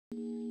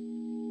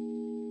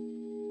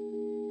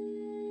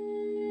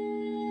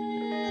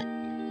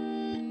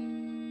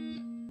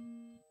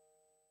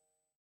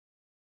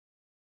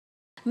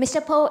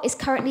Mr. Po is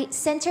currently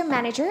Center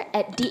Manager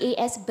at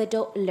DAS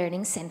Bedok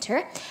Learning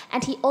Center,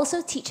 and he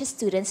also teaches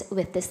students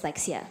with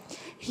dyslexia.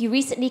 He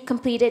recently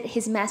completed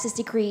his master's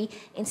degree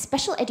in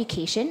special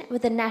education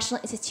with the National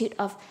Institute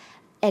of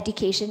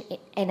Education,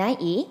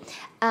 NIE,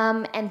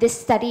 and this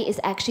study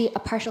is actually a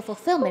partial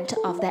fulfillment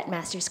of that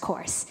master's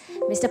course.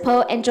 Mr.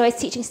 Po enjoys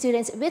teaching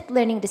students with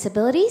learning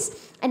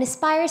disabilities and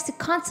aspires to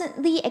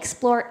constantly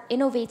explore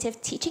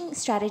innovative teaching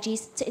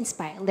strategies to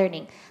inspire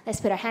learning. Let's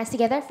put our hands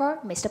together for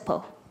Mr.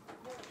 Po.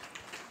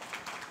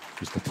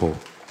 Mr. Po.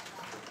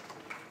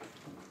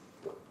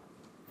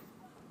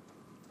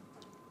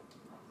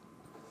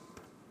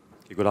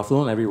 Okay, good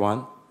afternoon,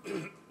 everyone.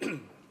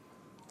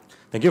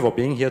 Thank you for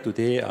being here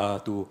today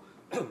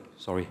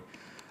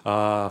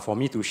for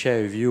me to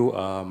share with you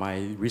my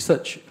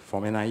research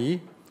from NIE.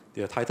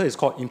 The title is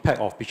called Impact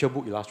of Picture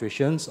Book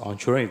Illustrations on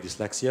Children with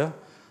Dyslexia.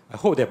 I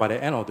hope that by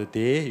the end of the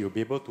day, you'll be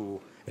able to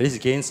at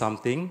least gain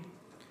something,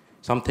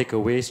 some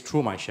takeaways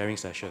through my sharing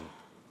session.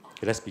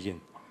 Okay, let's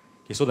begin.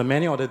 Okay, so the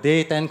manual of the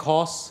day, 10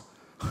 course.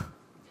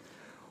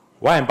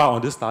 Why I embarked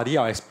on this study,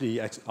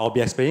 I'll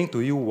be explaining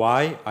to you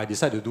why I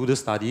decided to do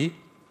this study.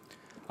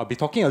 I'll be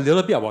talking a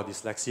little bit about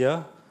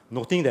dyslexia,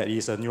 noting that it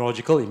is a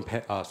neurological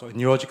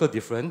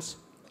difference.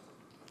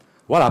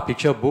 What are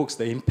picture books,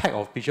 the impact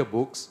of picture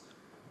books,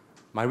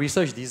 my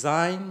research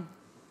design,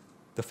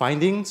 the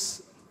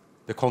findings,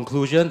 the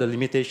conclusion, the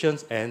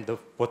limitations, and the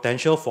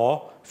potential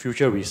for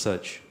future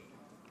research.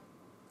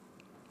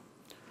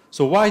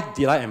 So why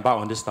did I embark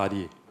on this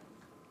study?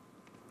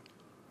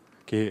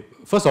 Okay,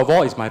 first of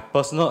all, it's my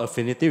personal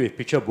affinity with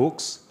picture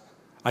books.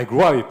 I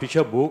grew up with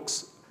picture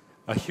books.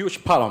 A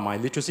huge part of my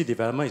literacy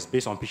development is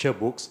based on picture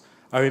books.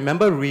 I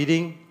remember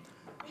reading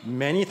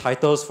many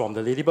titles from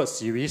the Ladybird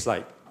series,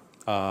 like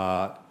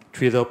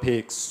Three Little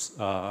Pigs,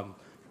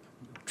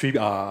 Three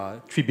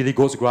Billy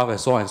Goats Gruff, and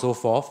so on and so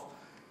forth.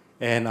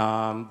 And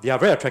they are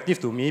very attractive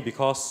to me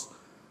because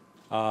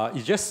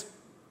it just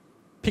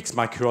piques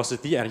my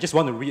curiosity and I just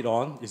want to read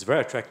on. It's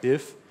very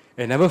attractive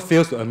and never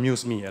fails to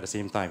amuse me at the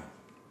same time.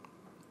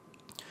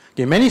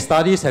 Okay, many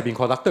studies have been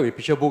conducted with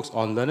picture books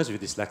on learners with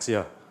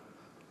dyslexia.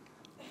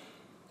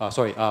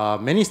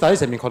 Many studies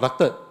have been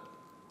conducted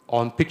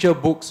on picture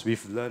books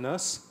with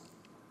learners.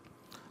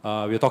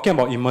 We're talking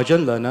about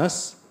emergent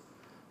learners,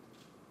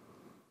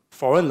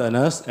 foreign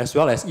learners, as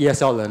well as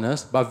ESL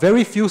learners, but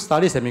very few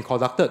studies have been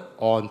conducted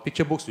on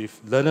picture books with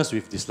learners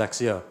with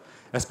dyslexia,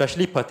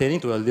 especially pertaining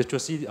to a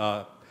literacy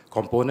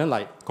component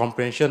like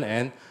comprehension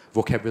and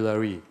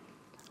vocabulary.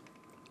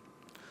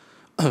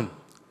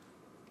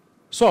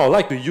 So I would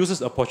like to use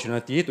this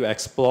opportunity to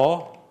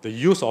explore the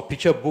use of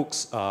picture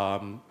books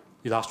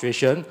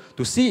illustration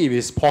to see if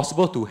it's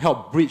possible to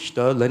help bridge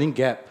the learning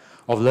gap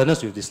of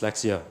learners with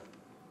dyslexia.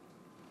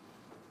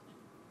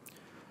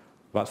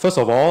 But first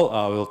of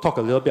all, we'll talk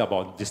a little bit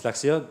about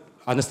dyslexia,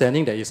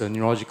 understanding that it's a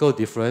neurological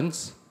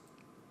difference.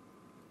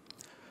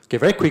 Okay,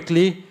 very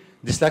quickly,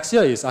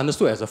 dyslexia is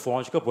understood as a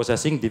phonological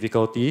processing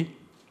difficulty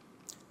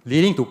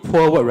leading to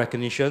poor word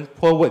recognition,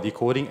 poor word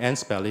decoding, and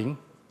spelling.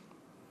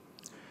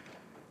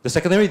 The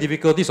secondary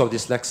difficulties of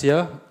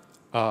dyslexia,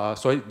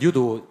 due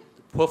to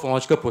poor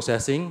phonological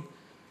processing,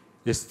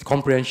 is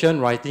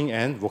comprehension, writing,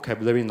 and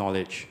vocabulary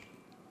knowledge.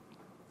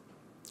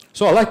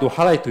 So I'd like to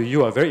highlight to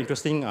you a very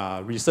interesting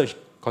research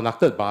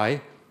conducted by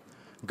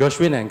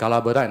Gershwin and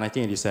Galaberda in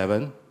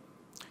 1987.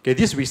 Okay,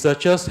 these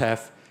researchers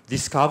have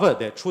discovered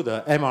that through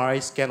the MRI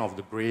scan of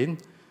the brain,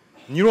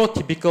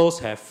 neurotypicals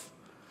have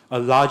a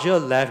larger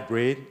left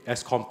brain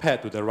as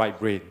compared to the right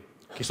brain.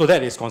 Okay, so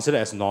that is considered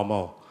as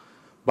normal.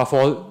 But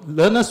for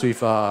learners with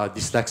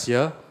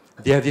dyslexia,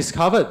 they have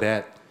discovered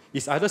that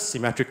it's either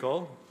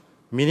symmetrical,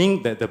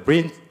 meaning that the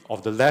brain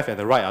of the left and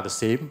the right are the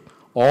same,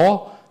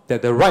 or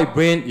that the right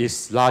brain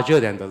is larger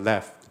than the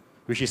left,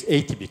 which is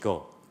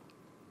atypical.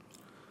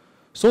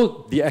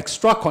 So the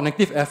extra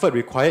cognitive effort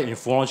required in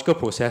phonological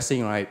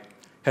processing, right,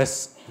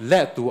 has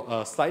led to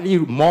a slightly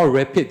more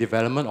rapid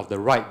development of the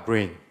right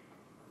brain.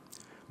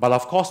 But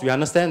of course, we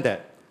understand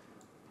that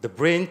the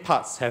brain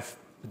parts have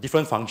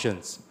different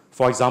functions.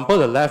 For example,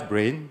 the left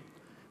brain,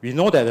 we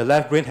know that the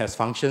left brain has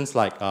functions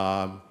like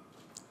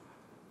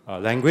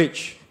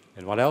language,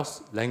 and what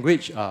else?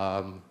 Language,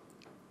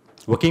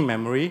 working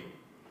memory,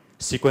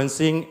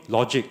 sequencing,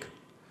 logic.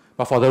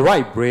 But for the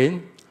right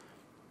brain,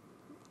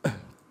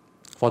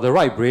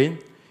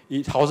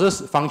 it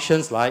houses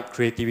functions like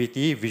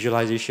creativity,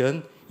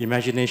 visualization,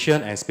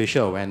 imagination, and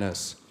spatial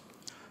awareness.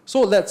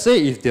 So let's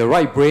say if the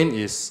right brain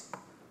is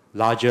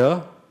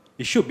larger,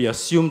 it should be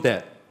assumed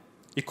that,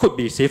 it could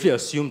be safely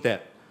assumed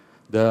that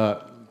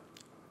the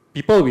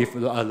people with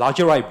a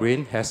larger right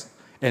brain has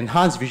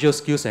enhanced visual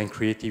skills and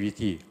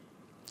creativity.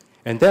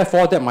 And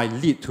therefore, that might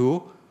lead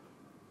to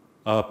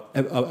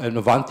an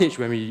advantage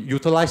when we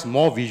utilize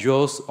more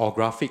visuals or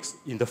graphics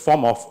in the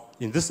form of,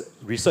 in this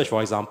research,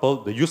 for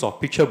example, the use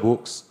of picture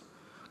books,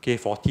 okay,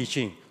 for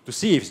teaching, to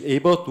see if it's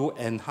able to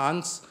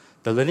enhance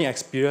the learning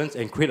experience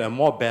and create a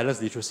more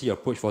balanced literacy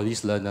approach for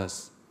these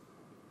learners.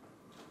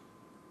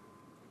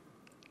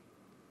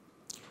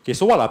 Okay,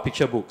 so what are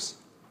picture books?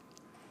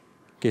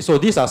 Okay, so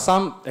these are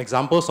some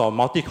examples of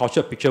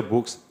multicultural picture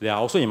books. They are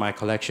also in my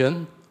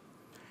collection.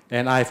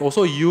 And I've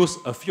also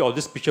used a few of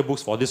these picture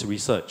books for this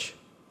research.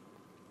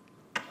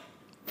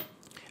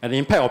 And the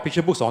impact of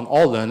picture books on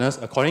all learners,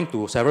 according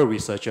to several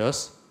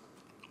researchers.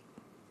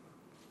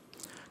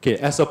 Okay,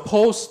 as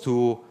opposed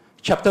to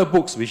chapter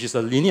books, which is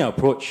a linear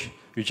approach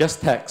with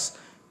just text,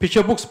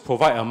 picture books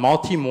provide a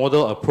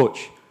multimodal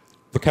approach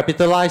to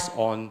capitalize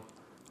on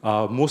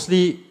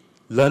mostly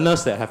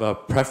learners that have a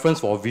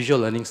preference for visual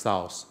learning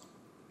styles.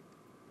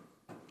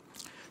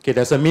 Okay,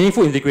 there's a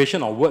meaningful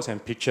integration of words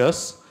and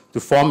pictures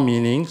to form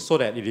meaning so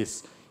that it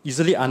is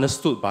easily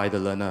understood by the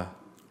learner.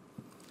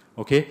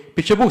 Okay,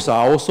 picture books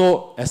are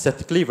also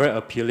aesthetically very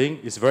appealing,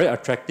 it's very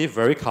attractive,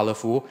 very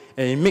colorful,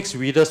 and it makes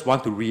readers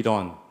want to read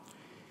on.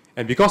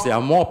 And because there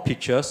are more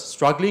pictures,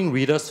 struggling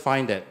readers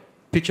find that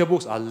picture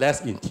books are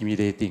less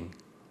intimidating.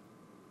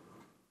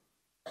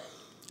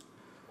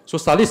 So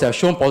studies have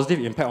shown positive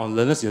impact on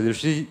learners'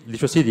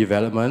 literacy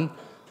development.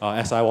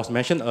 As I was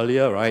mentioned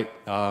earlier, right,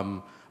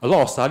 a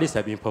lot of studies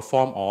have been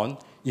performed on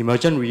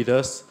emergent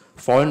readers,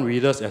 foreign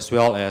readers, as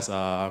well as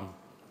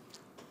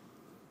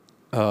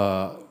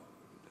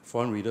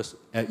foreign readers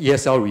and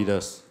ESL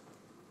readers.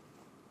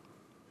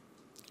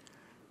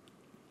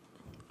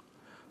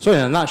 So in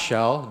a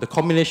nutshell, the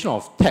combination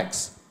of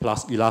text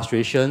plus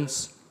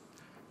illustrations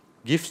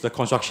gives the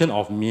construction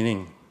of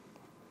meaning.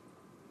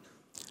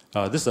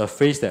 This is a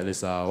phrase that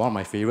is one of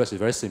my favorites. It's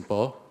very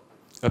simple.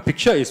 A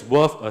picture is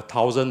worth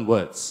 1,000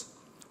 words.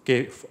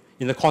 Okay,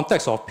 in the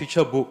context of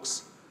picture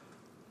books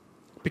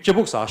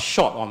are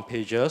short on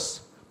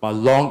pages, but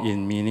long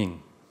in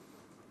meaning.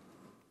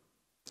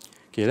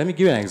 Okay, let me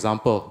give you an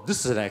example.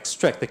 This is an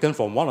extract taken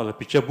from one of the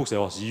picture books that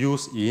was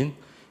used in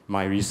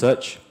my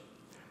research.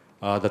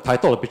 The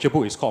title of the picture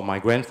book is called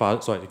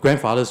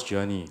Grandfather's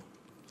Journey.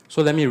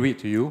 So let me read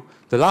to you.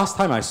 The last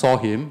time I saw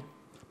him,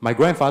 my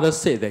grandfather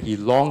said that he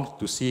longed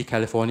to see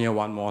California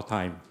one more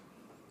time,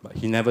 but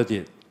he never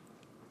did.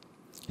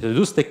 So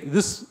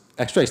this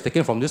extract is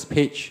taken from this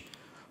page.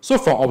 So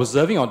from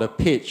observing on the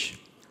page,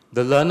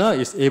 the learner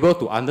is able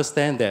to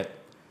understand that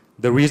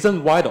the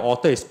reason why the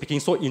author is speaking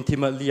so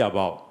intimately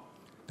about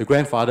the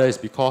grandfather is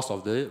because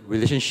of the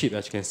relationship,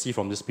 as you can see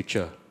from this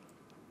picture.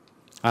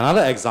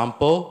 Another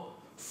example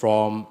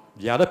from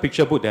the other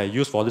picture book that I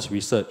used for this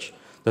research,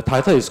 the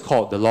title is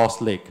called The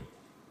Lost Lake.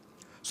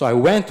 So I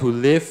went to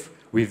live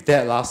with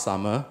Dad last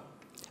summer.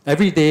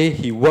 Every day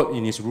he worked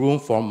in his room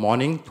from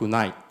morning to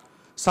night,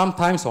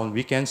 sometimes on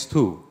weekends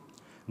too.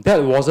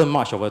 Dad wasn't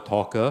much of a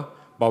talker,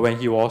 but when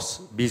he was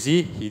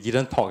busy, he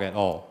didn't talk at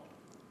all.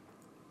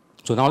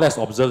 So now let's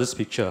observe this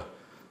picture.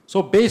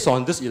 So based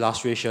on this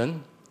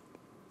illustration,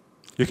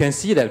 you can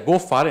see that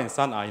both father and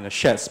son are in a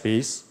shared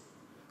space,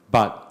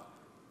 but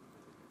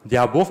they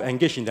are both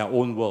engaged in their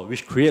own world,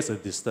 which creates a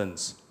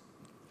distance.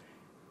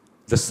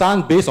 The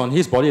son, based on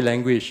his body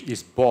language,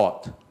 is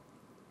bored.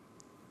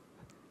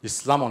 He's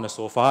slumped on the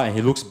sofa and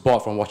he looks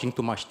bored from watching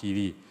too much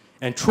TV.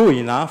 And true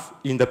enough,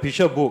 in the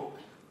picture book,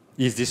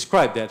 it's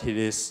described that he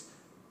is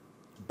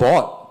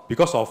bored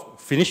because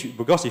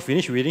he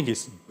finished reading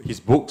his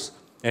books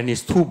and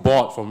he's too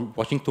bored from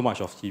watching too much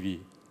of TV.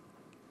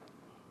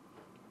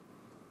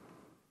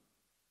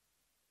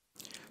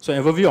 So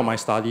an overview of my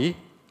study.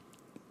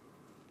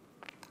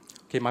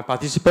 Okay, my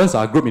participants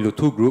are grouped into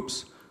two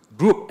groups.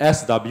 Group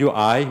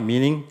SWI,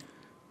 meaning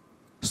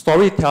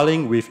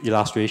storytelling with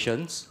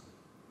illustrations,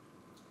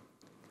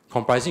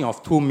 comprising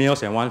of 2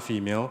 males and 1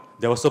 female.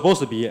 There was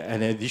supposed to be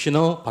an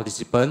additional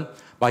participant,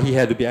 but he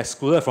had to be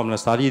excluded from the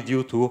study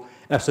due to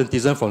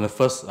absenteeism from the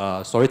first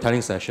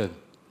storytelling session.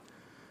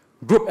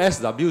 Group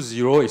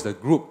SW0 is the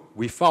group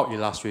without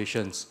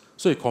illustrations.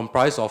 So it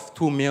comprises of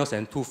 2 males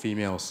and 2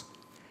 females.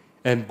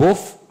 And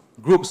both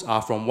groups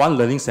are from one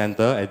learning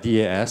center at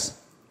DAS.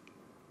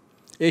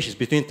 Age is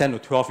between 10 to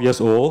 12 years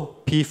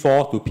old,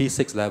 P4 to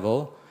P6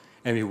 level,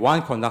 and with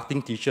one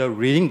conducting teacher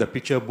reading the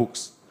picture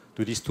books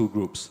to these two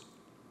groups.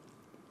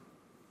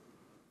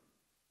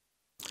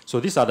 So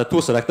these are the two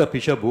selected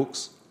picture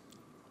books.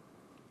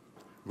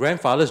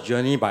 Grandfather's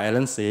Journey by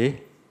Alan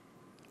Say,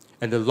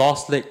 and The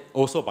Lost Lake,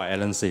 also by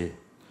Alan Say.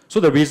 So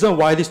the reason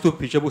why these two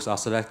picture books are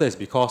selected is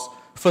because,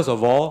 first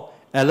of all,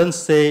 Alan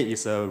Say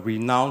is a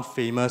renowned,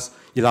 famous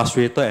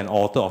illustrator and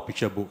author of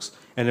picture books,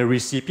 and a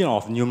recipient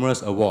of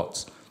numerous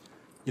awards.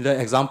 In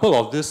the example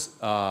of this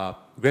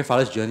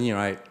Grandfather's Journey,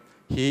 right,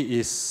 there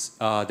is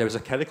a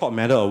Caldecott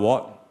Medal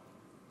Award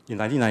in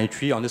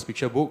 1993 on this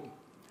picture book.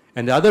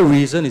 And the other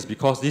reason is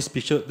because these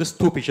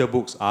two picture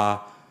books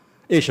are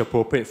age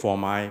appropriate for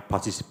my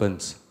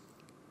participants.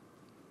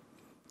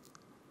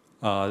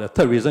 The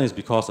third reason is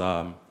because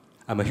I'm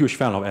a huge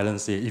fan of Alan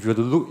Say. If you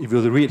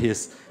were to read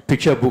his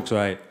picture books,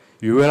 right,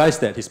 you realize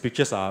that his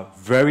pictures are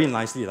very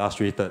nicely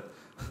illustrated.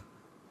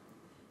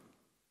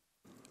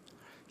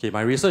 Okay,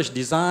 my research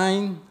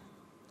design,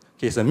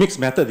 it's a mixed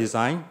method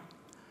design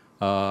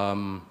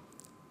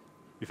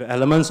with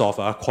elements of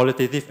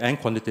qualitative and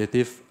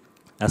quantitative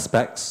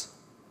aspects.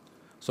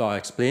 So I'll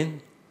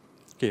explain.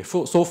 Okay,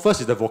 so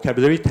first is the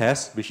vocabulary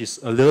test, which is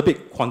a little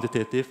bit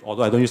quantitative,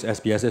 although I don't use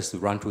SPSS to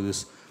run through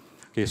this.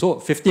 Okay, so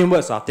 15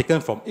 words are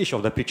taken from each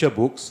of the picture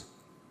books,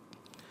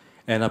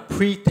 and a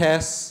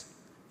pre-test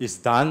is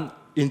done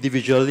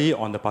individually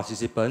on the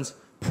participants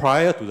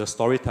prior to the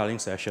storytelling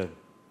session.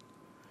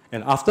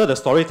 And after the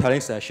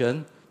storytelling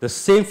session, the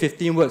same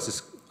 15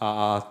 words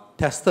are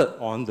tested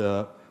on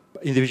the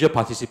individual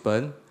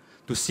participant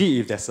to see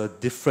if there's a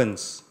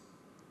difference.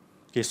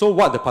 Okay, so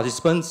what the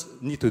participants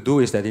need to do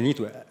is that they need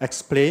to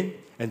explain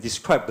and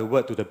describe the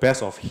word to the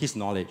best of his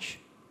knowledge.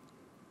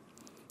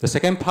 The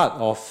second part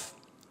of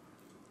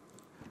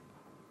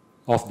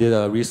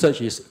the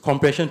research is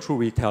comprehension through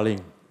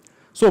retelling.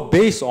 So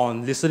based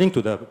on listening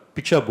to the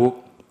picture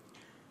book,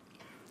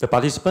 the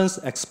participants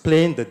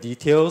explain the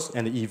details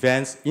and the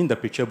events in the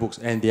picture books,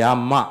 and they are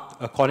marked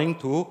according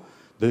to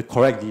the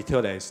correct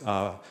detail that is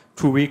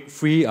through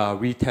free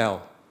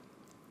retell.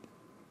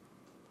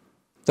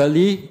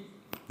 Thirdly,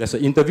 there's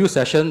an interview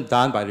session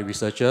done by the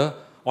researcher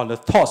on the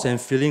thoughts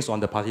and feelings on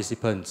the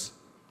participants.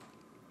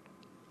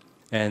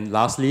 And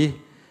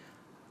lastly,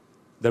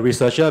 the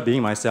researcher,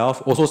 being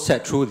myself, also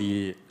sat through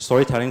the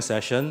storytelling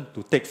session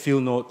to take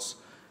field notes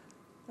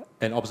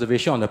and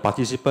observation on the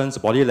participants'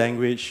 body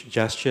language,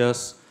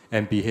 gestures,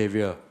 and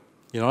behavior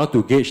in order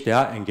to gauge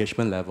their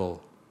engagement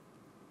level.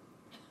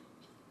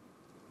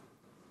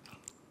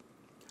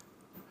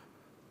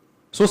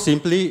 So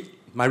simply,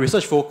 my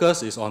research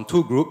focus is on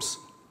two groups,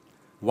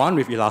 one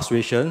with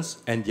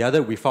illustrations and the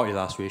other without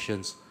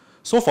illustrations.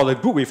 So for the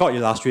group without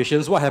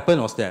illustrations, what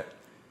happened was that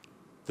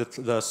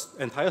the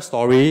entire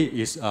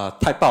story is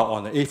typed out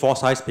on an A4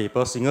 size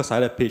paper,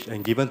 single-sided page,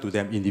 and given to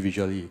them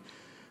individually.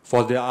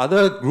 For the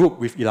other group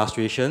with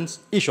illustrations,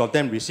 each of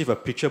them received a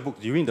picture book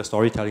during the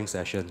storytelling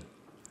session.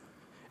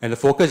 And the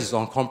focus is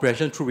on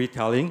comprehension through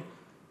retelling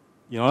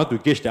in order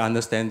to gauge their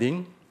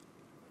understanding,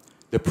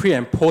 the pre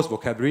and post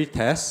vocabulary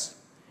tests,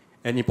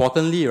 and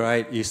importantly,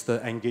 right, is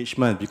the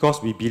engagement,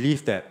 because we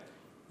believe that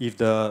if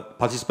the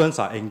participants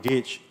are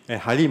engaged and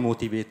highly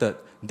motivated,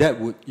 that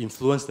would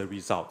influence the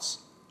results.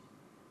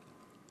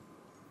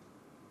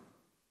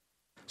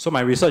 So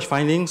my research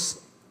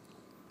findings,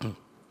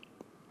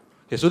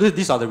 okay, so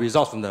these are the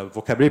results from the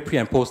vocabulary pre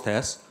and post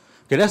test.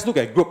 Okay, let's look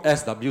at group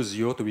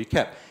SW0 to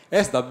recap.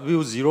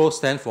 SW0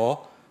 stands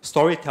for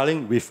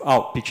storytelling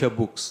without picture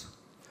books.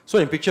 So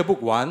in picture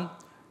book 1,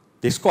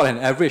 they scored an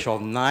average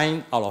of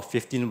 9 out of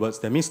 15 words.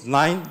 That means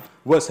 9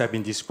 words have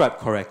been described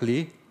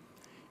correctly.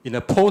 In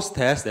the post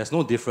test, there's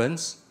no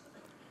difference.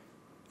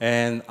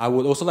 And I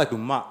would also like to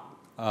mark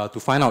to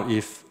find out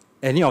if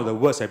any of the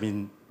words have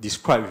been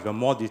described with a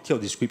more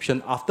detailed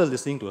description after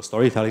listening to a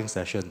storytelling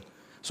session.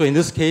 So in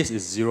this case,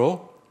 it's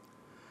 0.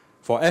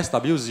 For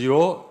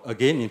SW0,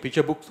 again, in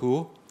picture book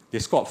 2, they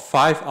scored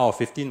 5 out of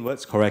 15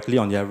 words correctly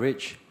on the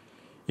average.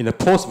 In the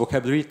post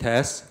vocabulary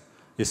test,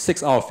 it's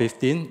 6 out of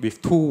 15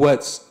 with 2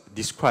 words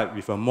described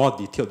with a more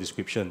detailed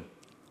description.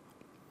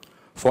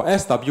 For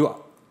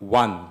SWI,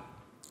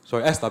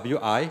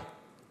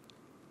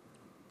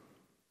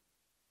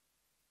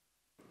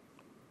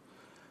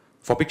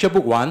 for picture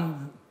book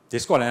 1, they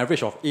scored an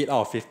average of 8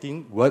 out of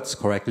 15 words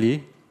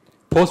correctly.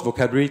 Post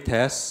vocabulary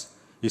test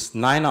is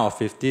 9 out of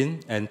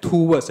 15, and 2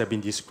 words have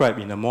been described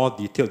in a more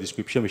detailed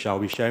description, which I'll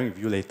be sharing with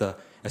you later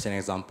as an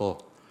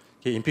example.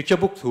 Okay, in picture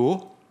book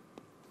 2,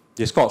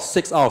 they scored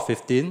 6 out of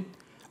 15.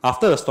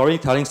 After the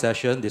storytelling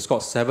session, they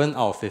scored 7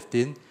 out of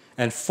 15,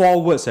 and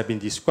 4 words have been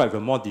described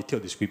with a more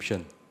detailed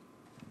description.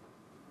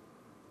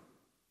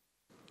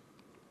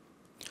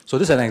 So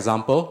this is an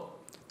example.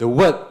 The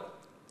word,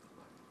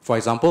 for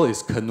example,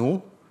 is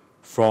canoe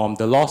from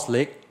The Lost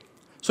Lake.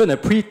 So in the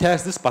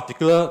pre-test, this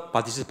particular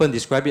participant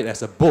described it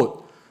as a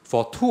boat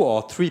for 2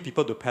 or 3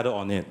 people to paddle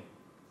on it.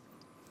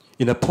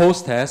 In the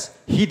post-test,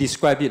 he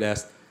described it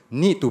as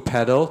need to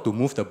paddle to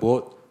move the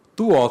boat,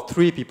 2 or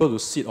 3 people to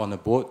sit on the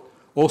boat,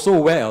 also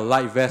wear a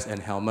light vest and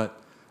helmet.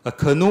 A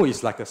canoe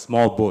is like a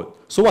small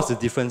boat. So what's the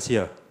difference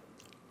here?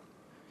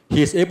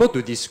 He is able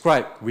to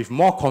describe with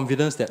more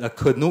confidence that a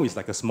canoe is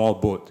like a small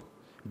boat,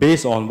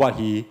 based on what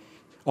he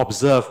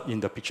observed in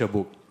the picture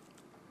book.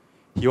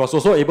 He was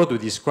also able to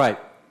describe,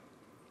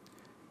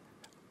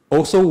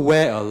 also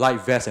wear a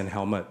light vest and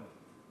helmet,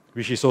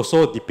 which is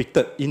also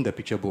depicted in the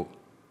picture book.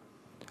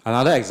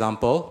 Another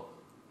example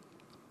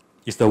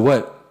is the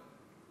word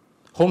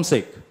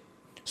homesick.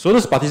 So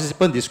this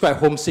participant described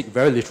homesick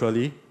very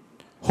literally.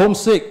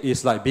 Homesick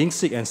is like being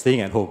sick and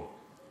staying at home.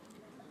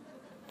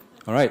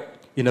 All right.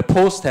 In the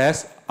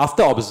post-test,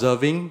 after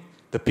observing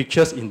the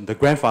pictures in the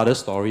grandfather's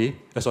story,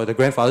 the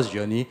grandfather's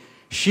journey,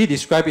 she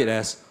described it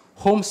as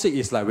homesick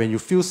is like when you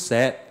feel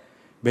sad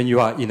when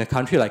you are in a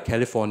country like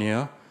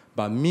California,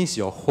 but miss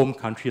your home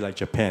country like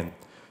Japan.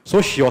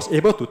 So she was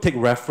able to take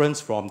reference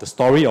from the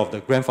story of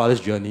the grandfather's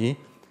journey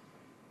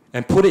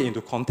and put it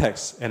into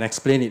context and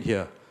explain it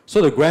here.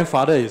 So the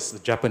grandfather is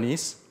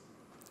Japanese.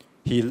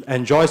 He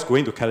enjoys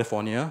going to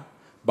California,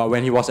 but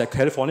when he was at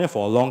California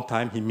for a long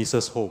time, he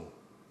misses home.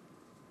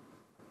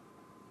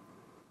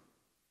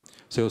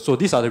 So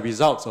these are the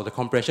results of the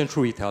comprehension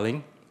through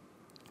retelling.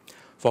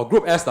 For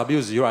group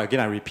SW0, again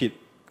I repeat,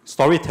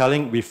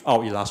 storytelling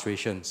without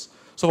illustrations.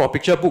 So for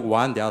picture book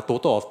 1, there are a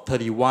total of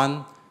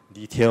 31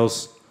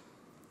 details.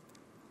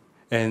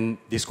 And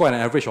they scored an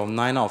average of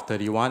 9 out of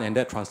 31, and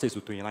that translates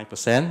to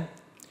 29%.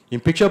 In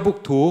picture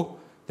book 2,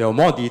 there were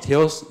more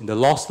details. In the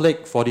lost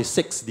leg,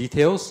 46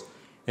 details,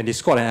 and they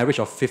scored an average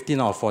of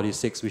 15 out of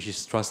 46,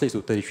 which translates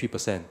to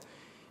 33%.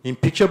 In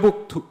picture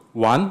book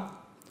 1,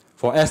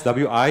 for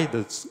SWI,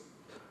 the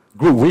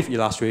group with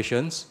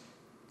illustrations,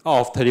 out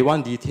of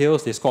 31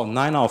 details, they scored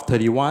 9 out of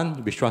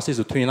 31, which translates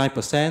to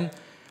 29%.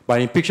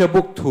 But in picture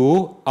book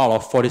 2, out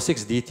of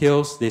 46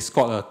 details, they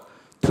scored a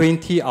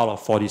 20 out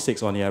of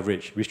 46 on the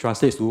average, which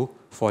translates to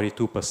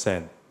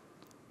 42%.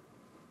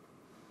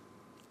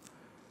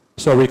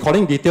 So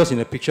recording details in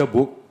the picture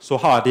book, so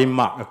how are they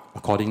marked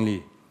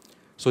accordingly?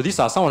 So these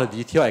are some of the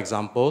detailed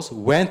examples: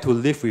 when to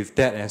live with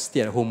dad and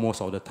stay at home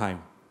most of the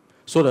time.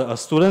 So a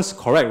student's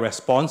correct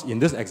response in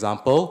this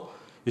example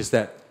is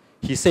that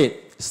he said,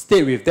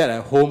 stay with dad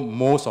at home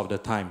most of the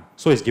time.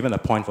 So he's given a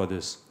point for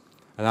this.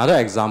 Another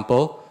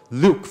example,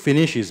 Luke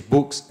finished his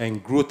books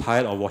and grew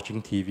tired of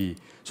watching TV.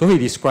 So he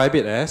described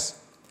it as,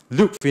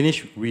 Luke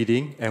finished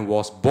reading and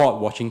was bored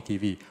watching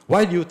TV.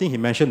 Why do you think he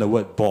mentioned the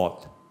word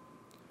bored?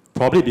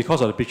 Probably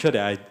because of the picture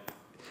that I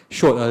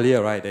showed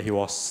earlier, right, that he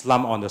was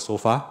slumped on the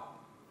sofa.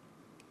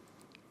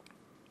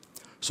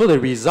 So the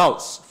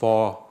results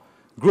for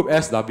Group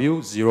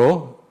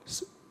SW0,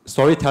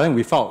 storytelling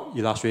without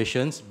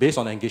illustrations, based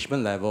on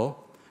engagement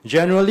level,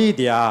 generally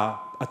they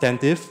are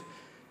attentive,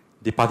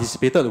 they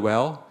participated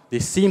well, they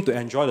seem to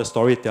enjoy the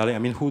storytelling. I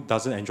mean, who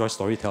doesn't enjoy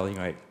storytelling,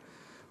 right?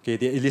 Okay,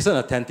 they listened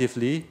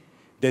attentively,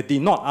 they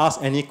did not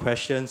ask any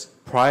questions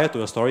prior to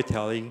the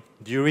storytelling,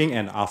 during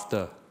and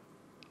after.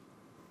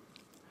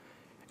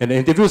 In the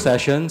interview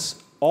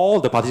sessions, all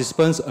the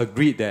participants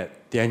agreed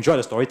that they enjoyed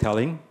the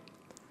storytelling,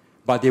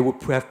 but they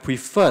would have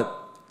preferred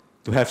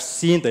to have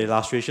seen the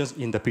illustrations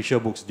in the picture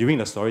books during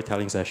the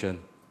storytelling session.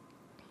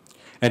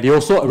 And they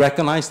also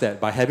recognized that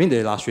by having the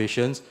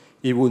illustrations,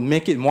 it would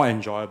make it more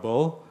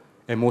enjoyable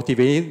and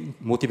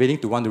motivating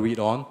to want to read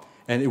on,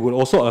 and it would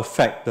also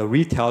affect the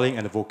retelling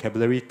and the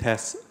vocabulary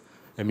test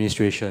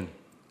administration.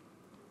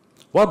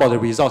 What about the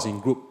results in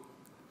group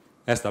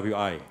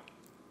SWI?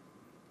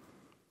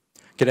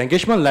 Okay, the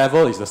engagement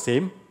level is the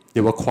same.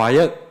 They were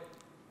quiet.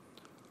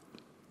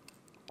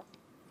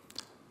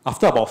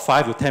 After about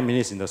 5 to 10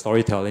 minutes in the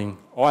storytelling,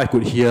 all I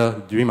could hear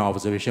during my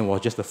observation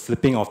was just the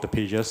flipping of the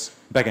pages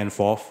back and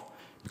forth,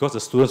 because the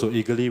students were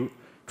eagerly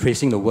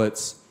tracing the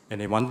words and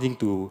they wanting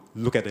to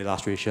look at the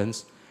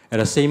illustrations. At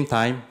the same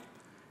time,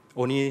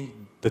 only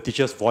the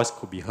teacher's voice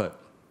could be heard.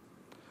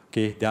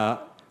 Okay, their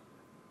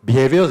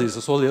behaviors is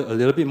also a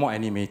little bit more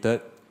animated,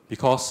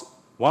 because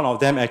one of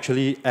them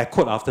actually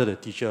echoed after the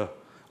teacher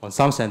on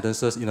some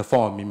sentences in the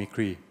form of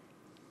mimicry.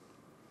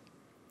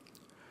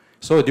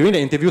 So during the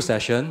interview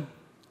session,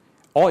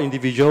 all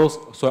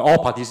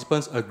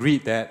participants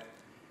agreed that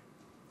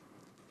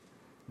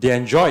they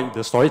enjoyed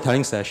the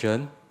storytelling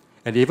session,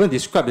 and they even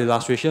described the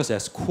illustrations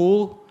as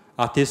cool,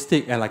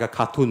 artistic, and like a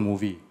cartoon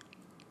movie.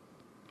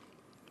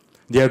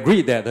 They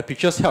agreed that the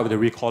pictures helped with the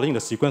recalling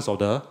the sequence of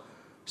the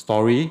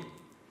story,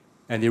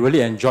 and they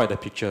really enjoyed the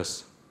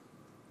pictures.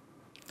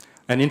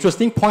 An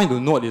interesting point to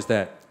note is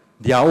that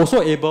they are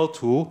also able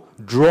to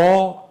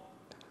draw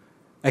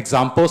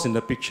examples in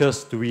the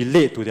pictures to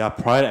relate to their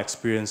prior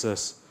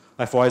experiences.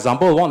 Like for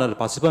example, one of the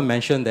participants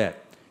mentioned that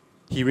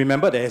he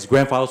remembered that his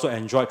grandfather also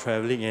enjoyed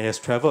traveling and he has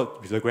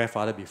traveled with the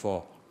grandfather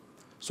before.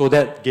 So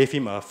that gave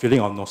him a feeling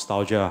of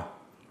nostalgia.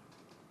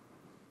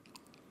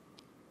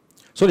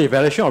 So the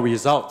evaluation of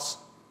results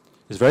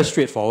is very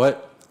straightforward.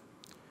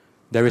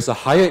 There is a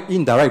higher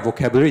indirect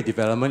vocabulary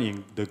development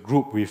in the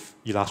group with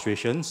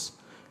illustrations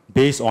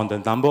based on the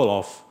number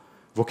of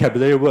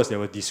vocabulary words that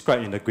were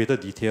described in the greater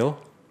detail.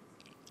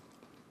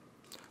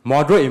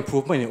 Moderate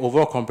improvement in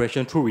overall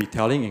comprehension through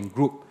retelling in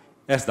group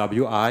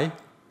SWI.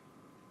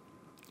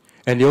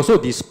 And they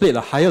also displayed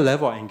a higher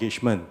level of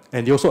engagement.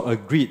 And they also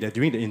agreed that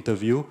during the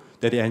interview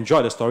that they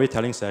enjoyed the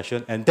storytelling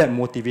session, and that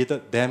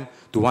motivated them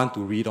to want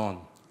to read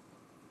on.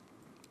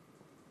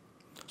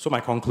 So my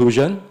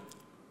conclusion,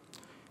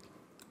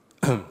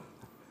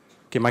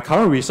 okay, my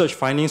current research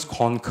findings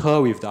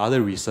concur with the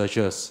other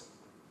researchers,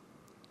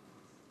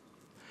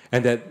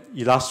 and that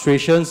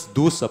illustrations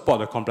do support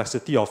the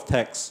complexity of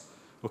text,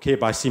 okay,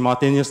 by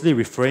simultaneously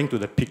referring to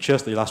the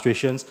pictures, the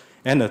illustrations,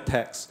 and the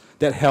text.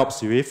 That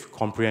helps with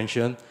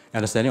comprehension,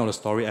 understanding of the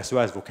story, as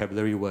well as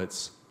vocabulary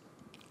words.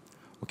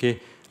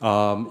 Okay,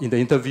 in the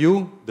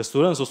interview, the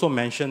students also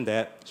mentioned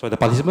that, the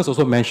participants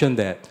also mentioned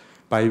that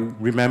by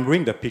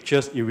remembering the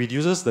pictures, it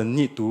reduces the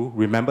need to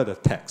remember the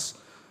text.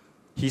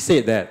 He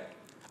said that,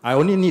 I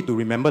only need to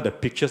remember the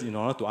pictures in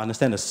order to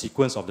understand the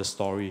sequence of the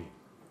story.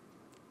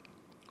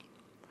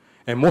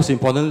 And most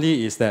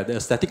importantly is that the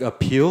aesthetic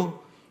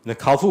appeal in the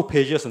colorful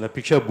pages and the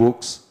picture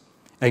books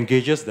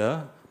engages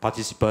the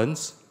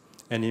participants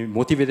and it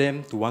motivates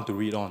them to want to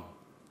read on.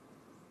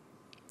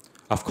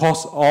 Of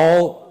course,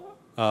 all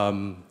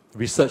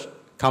research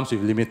comes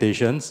with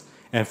limitations,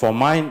 and for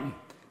mine,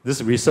 this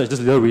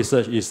little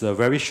research is a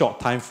very short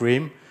time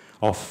frame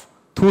of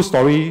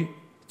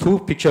two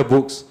picture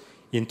books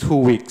in 2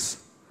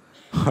 weeks.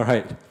 All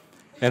right.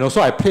 And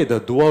also I played the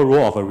dual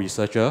role of a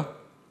researcher,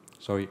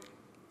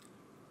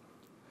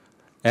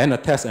 and a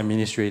test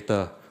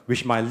administrator,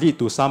 which might lead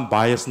to some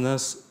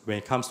biasness when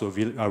it comes to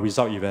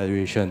result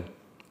evaluation.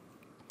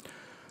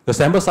 The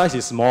sample size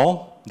is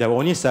small. There were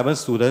only 7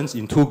 students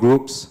in 2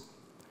 groups,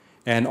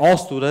 and all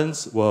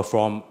students were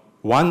from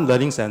one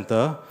learning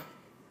center,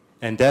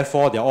 and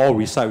therefore they all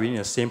reside within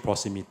the same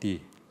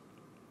proximity.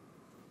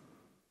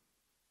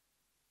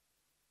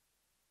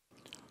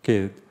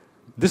 Okay,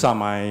 these are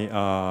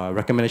my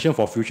recommendations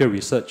for future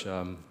research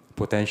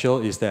potential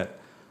is that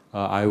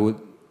I would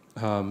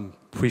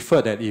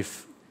prefer that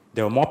if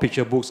there were more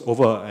picture books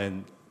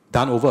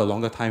done over a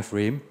longer time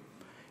frame,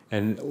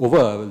 and over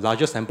a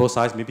larger sample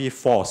size, maybe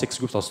 4 or 6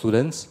 groups of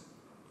students,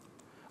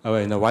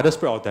 in a wider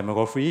spread of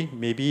demography,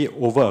 maybe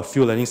over a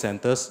few learning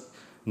centers,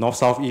 north,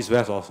 south, east,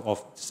 west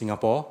of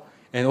Singapore,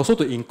 and also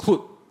to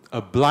include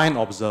a blind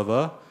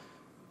observer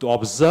to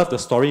observe the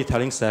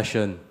storytelling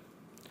session.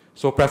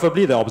 So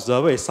preferably the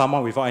observer is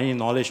someone without any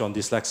knowledge on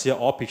dyslexia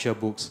or picture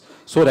books,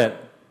 so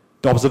that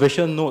the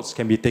observation notes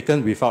can be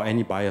taken without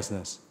any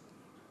biasness.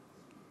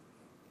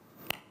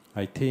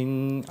 I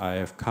think I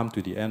have come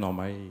to the end of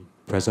my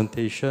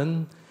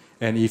presentation.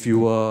 And if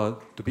you were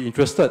to be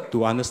interested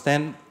to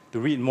understand, to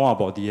read more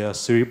about the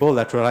cerebral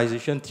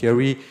lateralization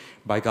theory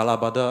by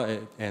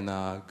Galabada and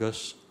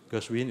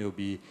Gershwin, it will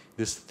be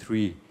these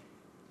 3.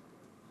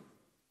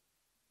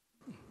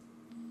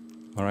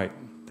 All right,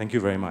 thank you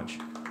very much.